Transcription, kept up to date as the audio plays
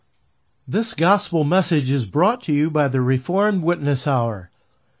This gospel message is brought to you by the Reformed Witness Hour,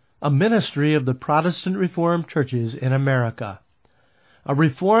 a ministry of the Protestant Reformed churches in America. A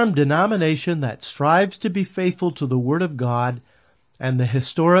Reformed denomination that strives to be faithful to the Word of God and the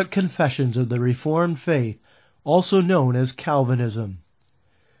historic confessions of the Reformed faith, also known as Calvinism.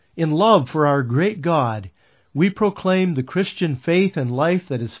 In love for our great God, we proclaim the Christian faith and life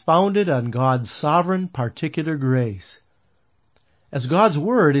that is founded on God's sovereign particular grace. As God's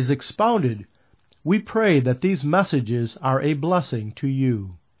Word is expounded, we pray that these messages are a blessing to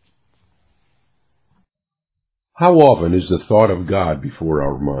you. How often is the thought of God before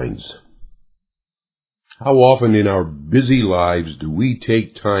our minds? How often in our busy lives do we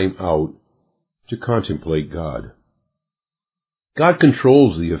take time out to contemplate God? God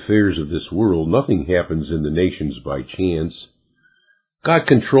controls the affairs of this world. Nothing happens in the nations by chance. God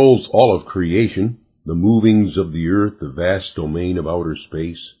controls all of creation, the movings of the earth, the vast domain of outer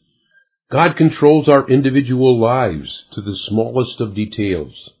space. God controls our individual lives to the smallest of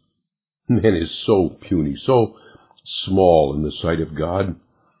details. Man is so puny, so small in the sight of God.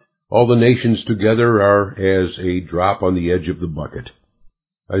 All the nations together are as a drop on the edge of the bucket.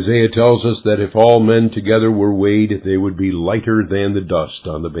 Isaiah tells us that if all men together were weighed, they would be lighter than the dust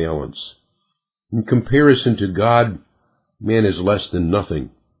on the balance. In comparison to God, man is less than nothing.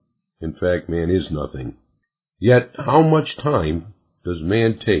 In fact, man is nothing. Yet, how much time does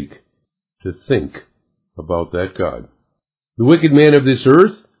man take to think about that God? The wicked man of this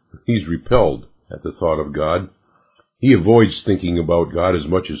earth, he's repelled at the thought of God. He avoids thinking about God as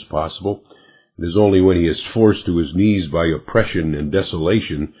much as possible. It is only when he is forced to his knees by oppression and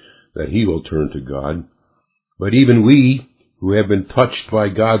desolation that he will turn to God. But even we, who have been touched by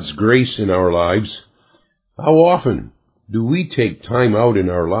God's grace in our lives, how often do we take time out in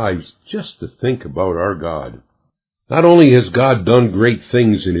our lives just to think about our God? Not only has God done great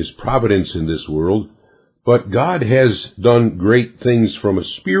things in His providence in this world, but God has done great things from a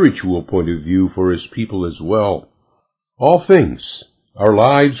spiritual point of view for His people as well. All things, our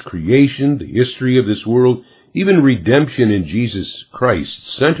lives, creation, the history of this world, even redemption in Jesus Christ,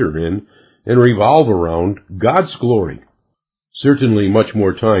 center in and revolve around God's glory. Certainly much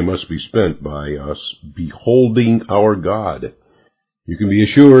more time must be spent by us beholding our God. You can be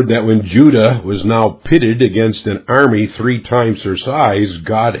assured that when Judah was now pitted against an army 3 times her size,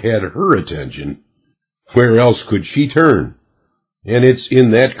 God had her attention. Where else could she turn? And it's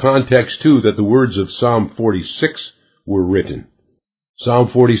in that context, too, that the words of Psalm 46 were written. Psalm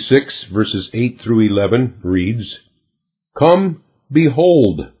 46, verses 8 through 11, reads, "Come,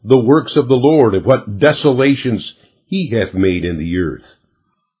 behold the works of the Lord, and what desolations He hath made in the earth.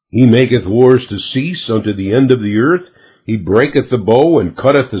 He maketh wars to cease unto the end of the earth. He breaketh the bow, and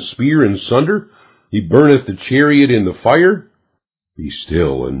cutteth the spear in sunder. He burneth the chariot in the fire. Be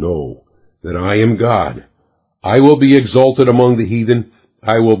still, and know that I am God. I will be exalted among the heathen.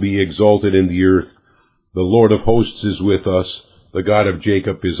 I will be exalted in the earth. The Lord of hosts is with us. The God of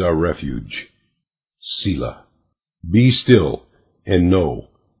Jacob is our refuge. Selah. Be still, and know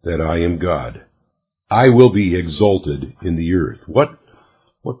that I am God. I will be exalted in the earth." What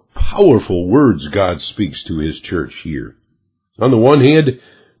powerful words God speaks to His church here. On the one hand,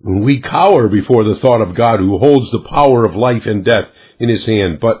 we cower before the thought of God who holds the power of life and death in His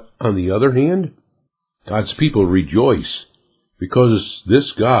hand. But on the other hand, God's people rejoice because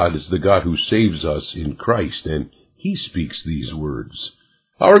this God is the God who saves us in Christ, and He speaks these words.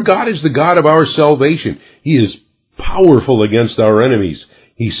 Our God is the God of our salvation. He is powerful against our enemies.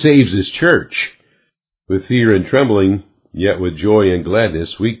 He saves His church. With fear and trembling, yet with joy and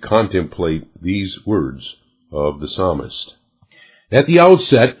gladness, we contemplate these words of the psalmist. At the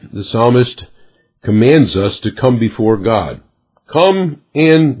outset, the psalmist commands us to come before God. Come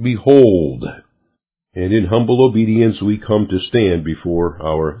and behold. And in humble obedience we come to stand before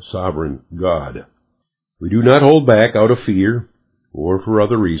our sovereign God. We do not hold back out of fear or for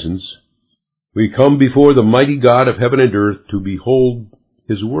other reasons. We come before the mighty God of heaven and earth to behold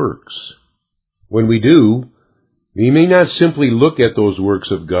His works. When we do, we may not simply look at those works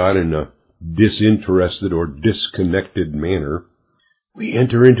of God in a disinterested or disconnected manner. We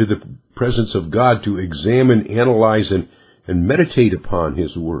enter into the presence of God to examine, analyze, and meditate upon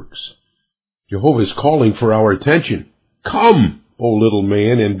His works. Jehovah is calling for our attention. Come, O little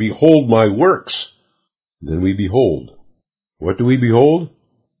man, and behold my works. Then we behold. What do we behold?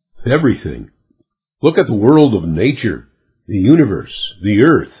 Everything. Look at the world of nature, the universe, the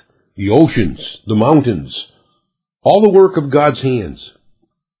earth, the oceans, the mountains, all the work of God's hands,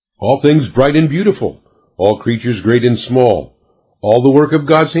 all things bright and beautiful, all creatures great and small, all the work of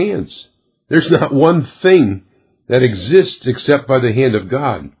God's hands. There's not one thing that exists except by the hand of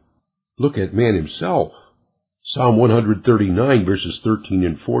God. Look at man himself. Psalm 139, verses 13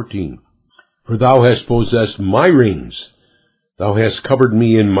 and 14. For thou hast possessed my reins. Thou hast covered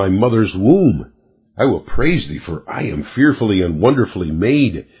me in my mother's womb. I will praise thee, for I am fearfully and wonderfully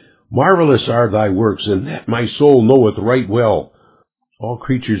made. Marvelous are thy works, and that my soul knoweth right well. All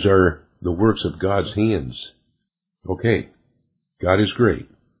creatures are the works of God's hands. Okay, God is great.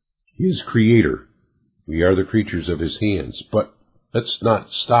 He is creator. We are the creatures of his hands. But let's not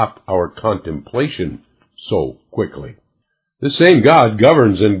stop our contemplation so quickly. The same God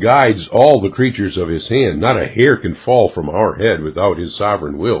governs and guides all the creatures of his hand. Not a hair can fall from our head without his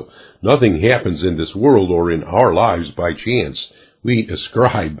sovereign will. Nothing happens in this world or in our lives by chance. We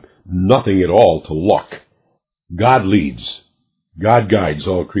ascribe nothing at all to luck. God leads. God guides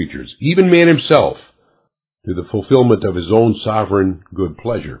all creatures, even man himself, to the fulfillment of his own sovereign good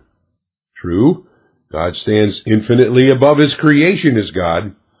pleasure. True, God stands infinitely above his creation as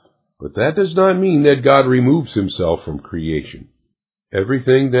God, but that does not mean that God removes himself from creation.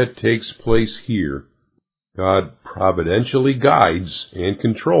 Everything that takes place here, God providentially guides and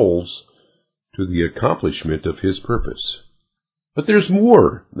controls to the accomplishment of his purpose. But there's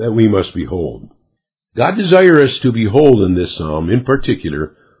more that we must behold. God desires us to behold in this psalm, in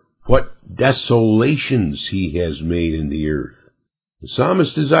particular, what desolations he has made in the earth. The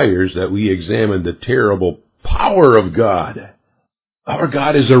psalmist desires that we examine the terrible power of God. Our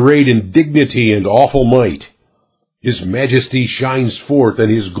God is arrayed in dignity and awful might. His majesty shines forth,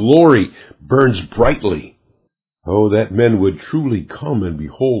 and his glory burns brightly. Oh, that men would truly come and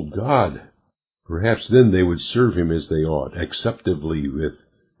behold God. Perhaps then they would serve him as they ought, acceptably with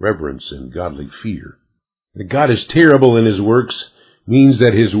reverence and godly fear. That God is terrible in his works means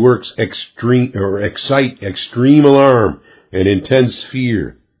that his works excite extreme alarm and intense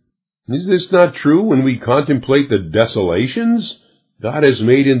fear. Is this not true when we contemplate the desolations God has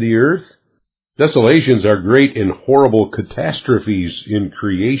made in the earth? Desolations are great and horrible catastrophes in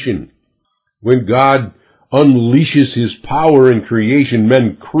creation. When God unleashes his power in creation,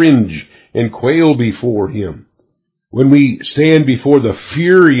 men cringe and quail before him. When we stand before the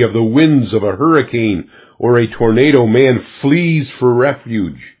fury of the winds of a hurricane or a tornado, man flees for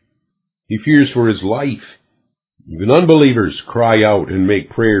refuge. He fears for his life. Even unbelievers cry out and make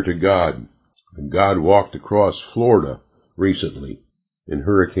prayer to God. When God walked across Florida recently in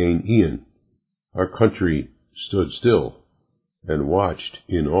Hurricane Ian, our country stood still and watched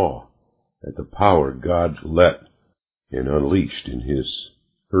in awe at the power God let and unleashed in his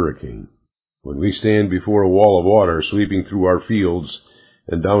hurricane. When we stand before a wall of water sweeping through our fields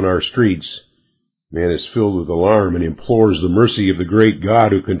and down our streets, man is filled with alarm and implores the mercy of the great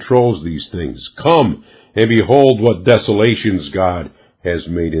God who controls these things. Come and behold what desolations God has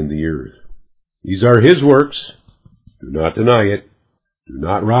made in the earth. These are his works. Do not deny it. Do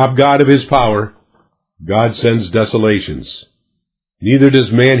not rob God of his power. God sends desolations. Neither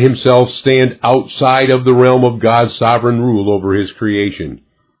does man himself stand outside of the realm of God's sovereign rule over his creation.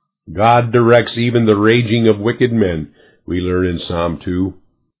 God directs even the raging of wicked men, we learn in Psalm 2.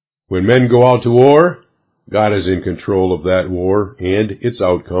 When men go out to war, God is in control of that war and its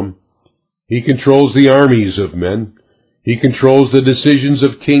outcome. He controls the armies of men. He controls the decisions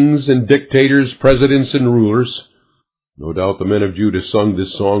of kings and dictators, presidents and rulers. No doubt the men of Judah sung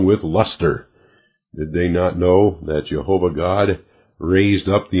this song with luster. Did they not know that Jehovah God raised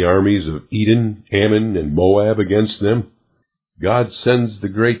up the armies of Edom, Ammon, and Moab against them? God sends the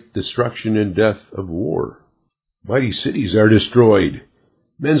great destruction and death of war. Mighty cities are destroyed,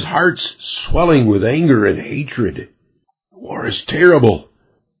 men's hearts swelling with anger and hatred. War is terrible,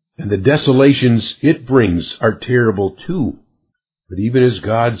 and the desolations it brings are terrible too. But even as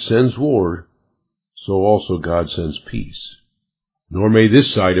God sends war, so also God sends peace. Nor may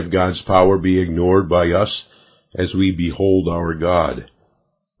this side of God's power be ignored by us as we behold our God.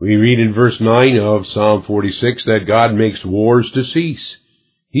 We read in verse 9 of Psalm 46 that God makes wars to cease.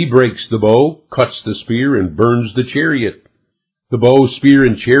 He breaks the bow, cuts the spear, and burns the chariot. The bow, spear,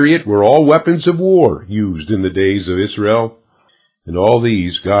 and chariot were all weapons of war used in the days of Israel. And all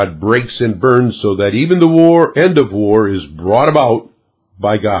these God breaks and burns so that even the end of war is brought about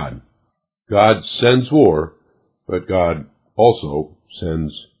by God. God sends war, but God also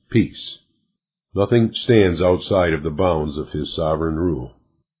sends peace. Nothing stands outside of the bounds of his sovereign rule.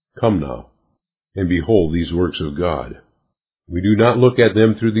 Come now, and behold these works of God. We do not look at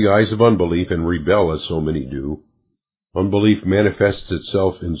them through the eyes of unbelief and rebel as so many do. Unbelief manifests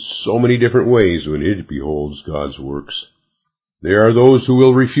itself in so many different ways when it beholds God's works. There are those who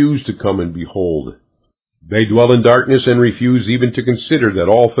will refuse to come and behold. They dwell in darkness and refuse even to consider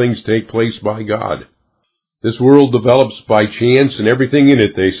that all things take place by God. This world develops by chance, and everything in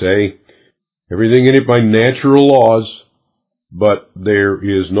it, they say, everything in it by natural laws, but there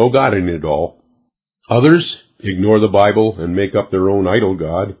is no God in it all. Others ignore the Bible and make up their own idol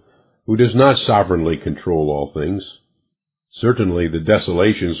God, who does not sovereignly control all things. Certainly the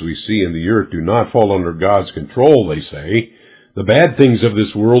desolations we see in the earth do not fall under God's control, they say. The bad things of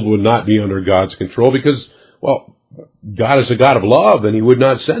this world would not be under God's control because, well, God is a God of love, and He would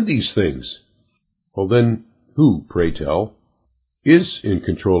not send these things. Well, then, who, pray tell, is in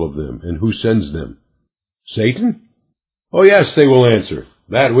control of them, and who sends them? Satan? Oh, yes, they will answer.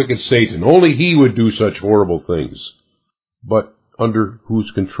 That wicked Satan. Only he would do such horrible things. But under whose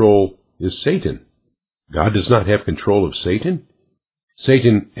control is Satan? God does not have control of Satan.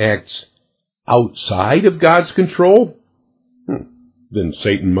 Satan acts outside of God's control. Then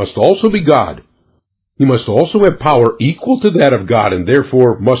Satan must also be God. He must also have power equal to that of God, and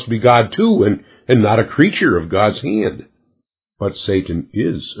therefore must be God too, and not a creature of God's hand. But Satan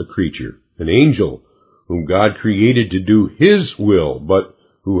is a creature, an angel, whom God created to do His will, but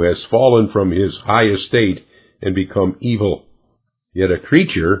who has fallen from his high estate and become evil. Yet a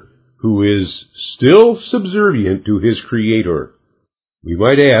creature who is still subservient to his Creator. We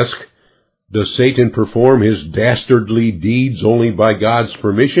might ask, does Satan perform his dastardly deeds only by God's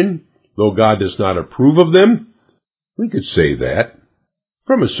permission, though God does not approve of them? We could say that,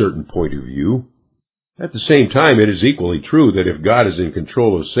 from a certain point of view. At the same time, it is equally true that if God is in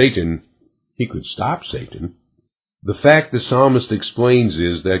control of Satan, He could stop Satan. The fact the psalmist explains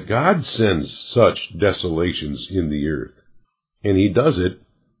is that God sends such desolations in the earth, and He does it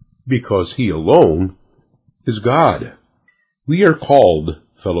because He alone is God. We are called,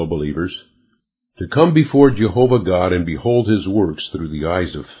 fellow believers, to come before Jehovah God and behold His works through the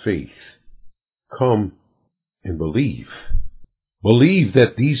eyes of faith. Come and believe. Believe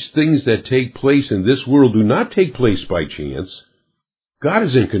that these things that take place in this world do not take place by chance. God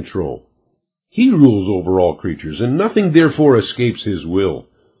is in control. He rules over all creatures, and nothing therefore escapes His will.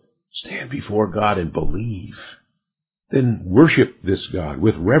 Stand before God and believe. Then worship this God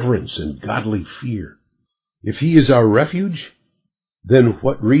with reverence and godly fear. If He is our refuge, then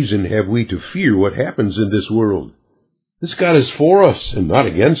what reason have we to fear what happens in this world? This God is for us and not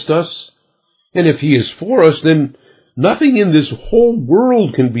against us. And if He is for us, then nothing in this whole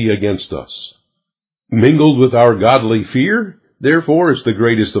world can be against us. Mingled with our godly fear, therefore, is the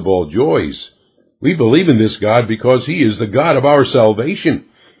greatest of all joys. We believe in this God because He is the God of our salvation.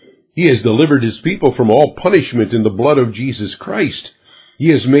 He has delivered His people from all punishment in the blood of Jesus Christ.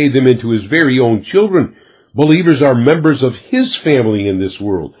 He has made them into His very own children. Believers are members of His family in this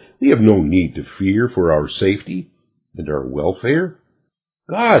world. We have no need to fear for our safety and our welfare.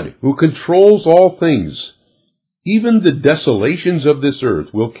 God, who controls all things, even the desolations of this earth,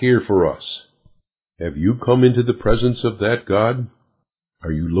 will care for us. Have you come into the presence of that God?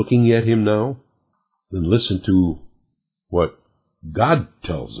 Are you looking at Him now? Then listen to what God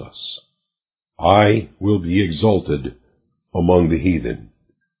tells us. I will be exalted among the heathen.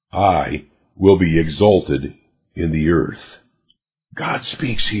 I will be exalted in the earth. God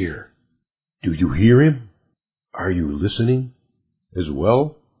speaks here. Do you hear Him? Are you listening as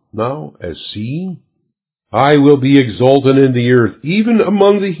well now as seeing? I will be exalted in the earth. Even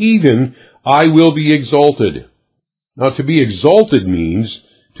among the heathen, I will be exalted. Now, to be exalted means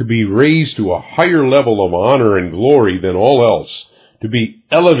to be raised to a higher level of honor and glory than all else, to be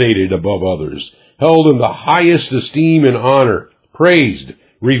elevated above others, held in the highest esteem and honor, praised,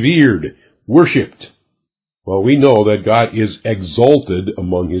 revered, worshipped. Well, we know that God is exalted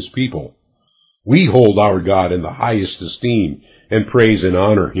among His people. We hold our God in the highest esteem and praise and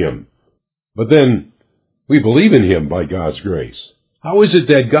honor Him. But then, we believe in Him by God's grace. How is it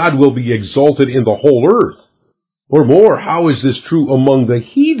that God will be exalted in the whole earth? Or more, how is this true among the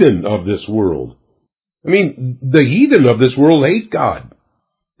heathen of this world? I mean, the heathen of this world hate God.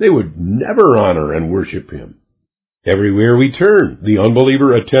 They would never honor and worship Him. Everywhere we turn, the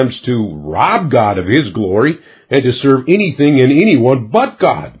unbeliever attempts to rob God of His glory and to serve anything and anyone but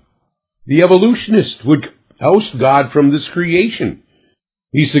God. The evolutionist would oust God from this creation.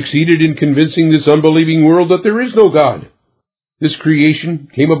 He succeeded in convincing this unbelieving world that there is no God. This creation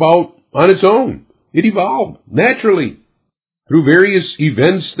came about on its own. It evolved naturally through various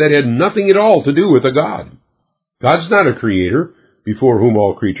events that had nothing at all to do with a God. God's not a creator before whom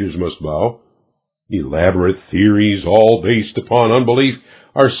all creatures must bow. Elaborate theories, all based upon unbelief,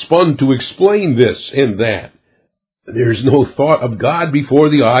 are spun to explain this and that. There is no thought of God before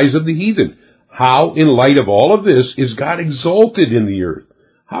the eyes of the heathen. How, in light of all of this, is God exalted in the earth?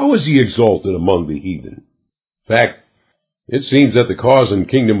 How is He exalted among the heathen? In fact, it seems that the cause and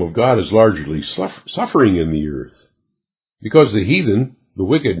kingdom of God is largely suffering in the earth, because the heathen the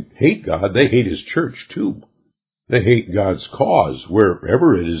wicked hate God, they hate his church too. They hate God's cause,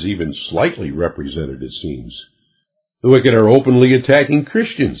 wherever it is even slightly represented, it seems. The wicked are openly attacking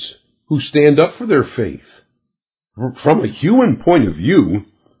Christians who stand up for their faith. From a human point of view,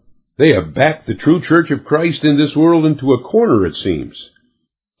 they have backed the true Church of Christ in this world into a corner, it seems.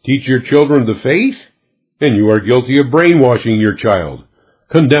 Teach your children the faith, and you are guilty of brainwashing your child.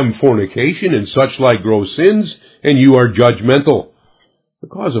 Condemn fornication and such like gross sins, and you are judgmental. The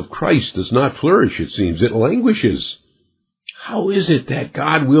cause of Christ does not flourish, it seems. It languishes. How is it that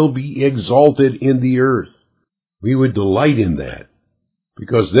God will be exalted in the earth? We would delight in that,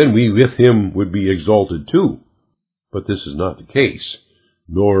 because then we with him would be exalted too. But this is not the case,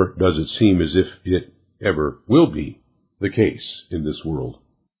 nor does it seem as if it ever will be the case in this world.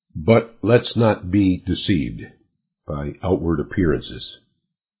 But let's not be deceived by outward appearances.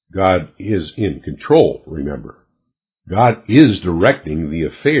 God is in control, remember. God is directing the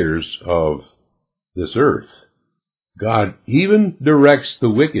affairs of this earth. God even directs the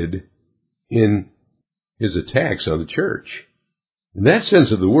wicked in his attacks on the church. In that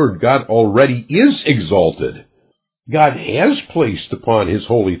sense of the word, God already is exalted. God has placed upon his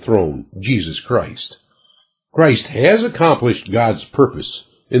holy throne Jesus Christ. Christ has accomplished God's purpose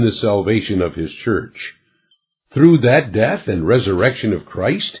in the salvation of his church. Through that death and resurrection of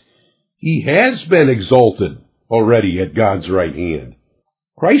Christ, he has been exalted already at God's right hand.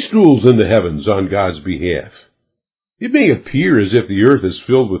 Christ rules in the heavens on God's behalf. It may appear as if the earth is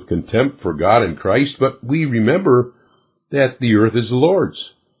filled with contempt for God and Christ, but we remember that the earth is the Lord's.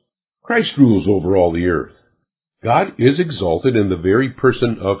 Christ rules over all the earth. God is exalted in the very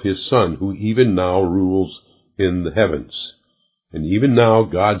person of his Son, who even now rules in the heavens. And even now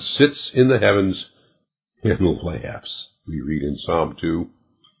God sits in the heavens and laughs. We read in Psalm 2.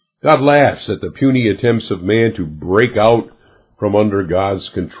 God laughs at the puny attempts of man to break out from under God's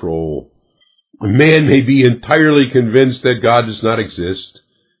control. Man may be entirely convinced that God does not exist,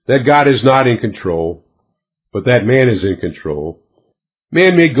 that God is not in control, but that man is in control.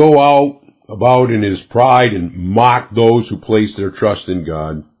 Man may go about in his pride and mock those who place their trust in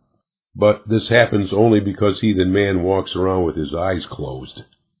God, but this happens only because heathen man walks around with his eyes closed.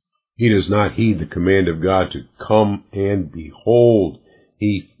 He does not heed the command of God to come and behold.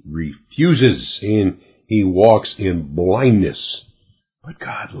 He refuses, and he walks in blindness. But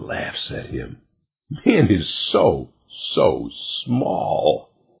God laughs at him. Man is so small.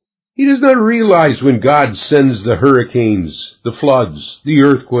 He does not realize when God sends the hurricanes, the floods, the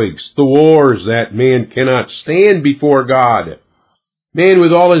earthquakes, the wars, that man cannot stand before God. Man,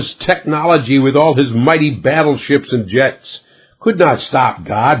 with all his technology, with all his mighty battleships and jets, could not stop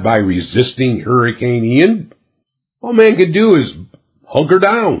God by resisting Hurricane Ian. All man could do is hunker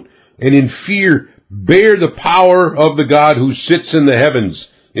down and in fear bear the power of the God who sits in the heavens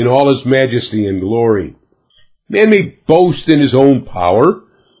in all his majesty and glory. Man may boast in his own power.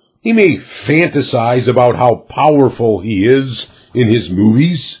 He may fantasize about how powerful he is in his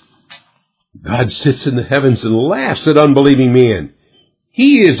movies. God sits in the heavens and laughs at unbelieving man.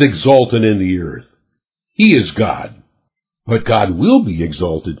 He is exalted in the earth. He is God. But God will be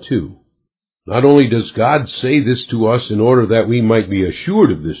exalted too. Not only does God say this to us in order that we might be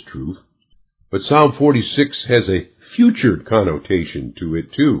assured of this truth, but Psalm 46 has a future connotation to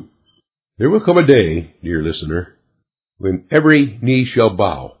it too. There will come a day, dear listener, when every knee shall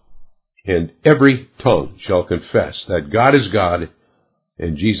bow and every tongue shall confess that God is God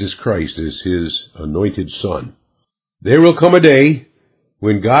and Jesus Christ is his anointed Son. There will come a day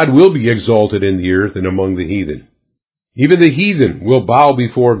when God will be exalted in the earth and among the heathen. Even the heathen will bow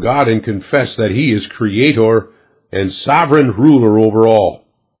before God and confess that he is Creator and sovereign ruler over all.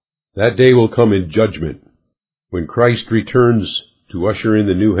 That day will come in judgment, when Christ returns to usher in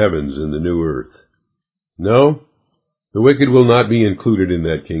the new heavens and the new earth. No, the wicked will not be included in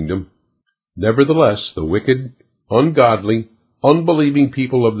that kingdom. Nevertheless, the wicked, ungodly, unbelieving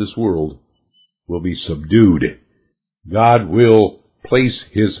people of this world will be subdued. God will place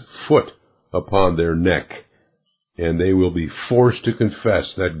his foot upon their neck, and they will be forced to confess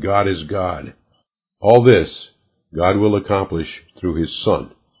that God is God. All this God will accomplish through his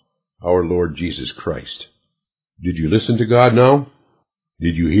Son, our Lord Jesus Christ. Did you listen to God now?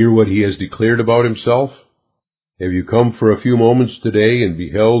 Did you hear what he has declared about himself? Have you come for a few moments today and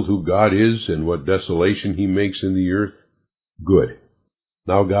beheld who God is and what desolation he makes in the earth? Good.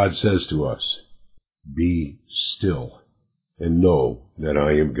 Now God says to us, be still and know that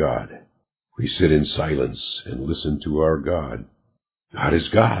I am God. We sit in silence and listen to our God. God is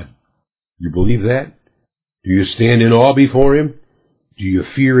God. You believe that? Do you stand in awe before him? Do you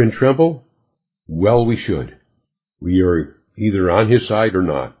fear and tremble? Well, we should. We are either on his side or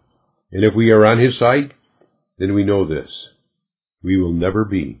not. And if we are on his side, then we know this: we will never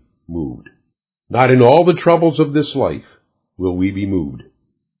be moved. Not in all the troubles of this life will we be moved.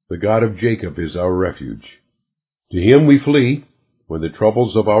 The God of Jacob is our refuge. To him we flee when the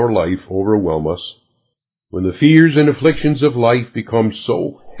troubles of our life overwhelm us, when the fears and afflictions of life become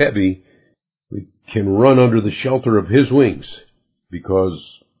so heavy we can run under the shelter of his wings, because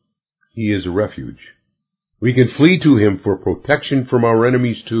he is a refuge. We can flee to him for protection from our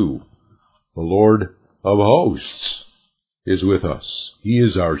enemies too. The Lord of hosts is with us. He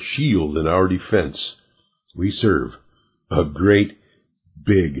is our shield and our defense. We serve a great,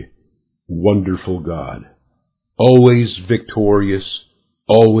 big, wonderful God, always victorious,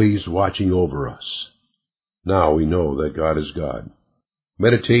 always watching over us. Now we know that God is God.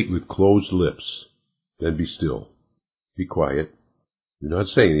 Meditate with closed lips, then be still. Be quiet. Do not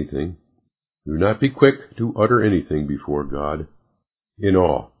say anything. Do not be quick to utter anything before God. In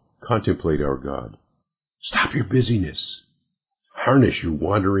awe, contemplate our God. Stop your busyness. Harness your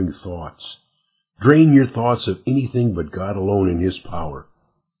wandering thoughts. Drain your thoughts of anything but God alone and his power.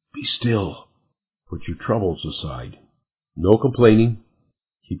 Be still. Put your troubles aside. No complaining.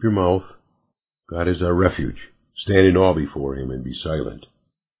 Keep your mouth. God is our refuge. Stand in awe before him and be silent.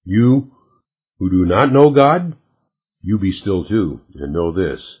 You who do not know God, you be still too, and know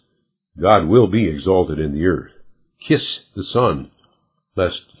this: God will be exalted in the earth. Kiss the Son,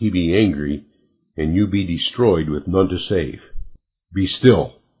 lest he be angry, and you be destroyed with none to save. Be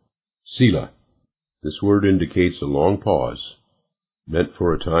still. Selah. This word indicates a long pause, meant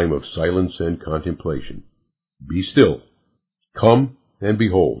for a time of silence and contemplation. Be still. Come and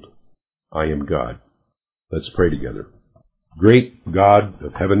behold. I am God. Let's pray together. Great God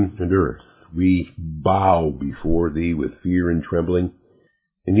of heaven and earth, we bow before thee with fear and trembling,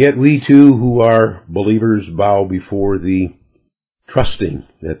 and yet we too who are believers bow before thee, trusting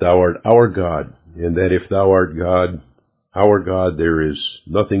that thou art our God, and that if thou art God, our God, there is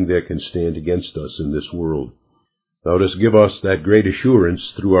nothing that can stand against us in this world. Thou dost give us that great assurance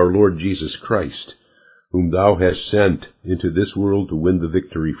through our Lord Jesus Christ, whom thou hast sent into this world to win the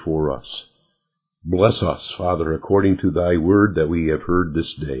victory for us. Bless us, Father, according to thy word that we have heard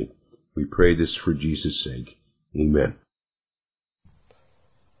this day. We pray this for Jesus' sake. Amen.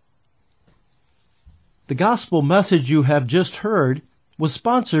 The gospel message you have just heard was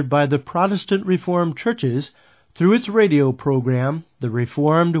sponsored by the Protestant Reformed Churches through its radio program, The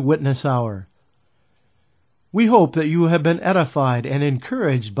Reformed Witness Hour. We hope that you have been edified and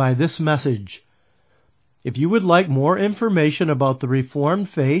encouraged by this message. If you would like more information about the Reformed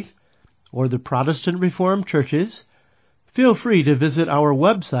faith or the Protestant Reformed Churches, feel free to visit our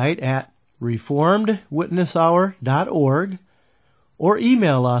website at reformedwitnesshour.org or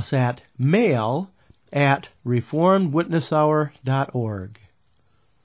email us at mail@reformedwitnesshour.org.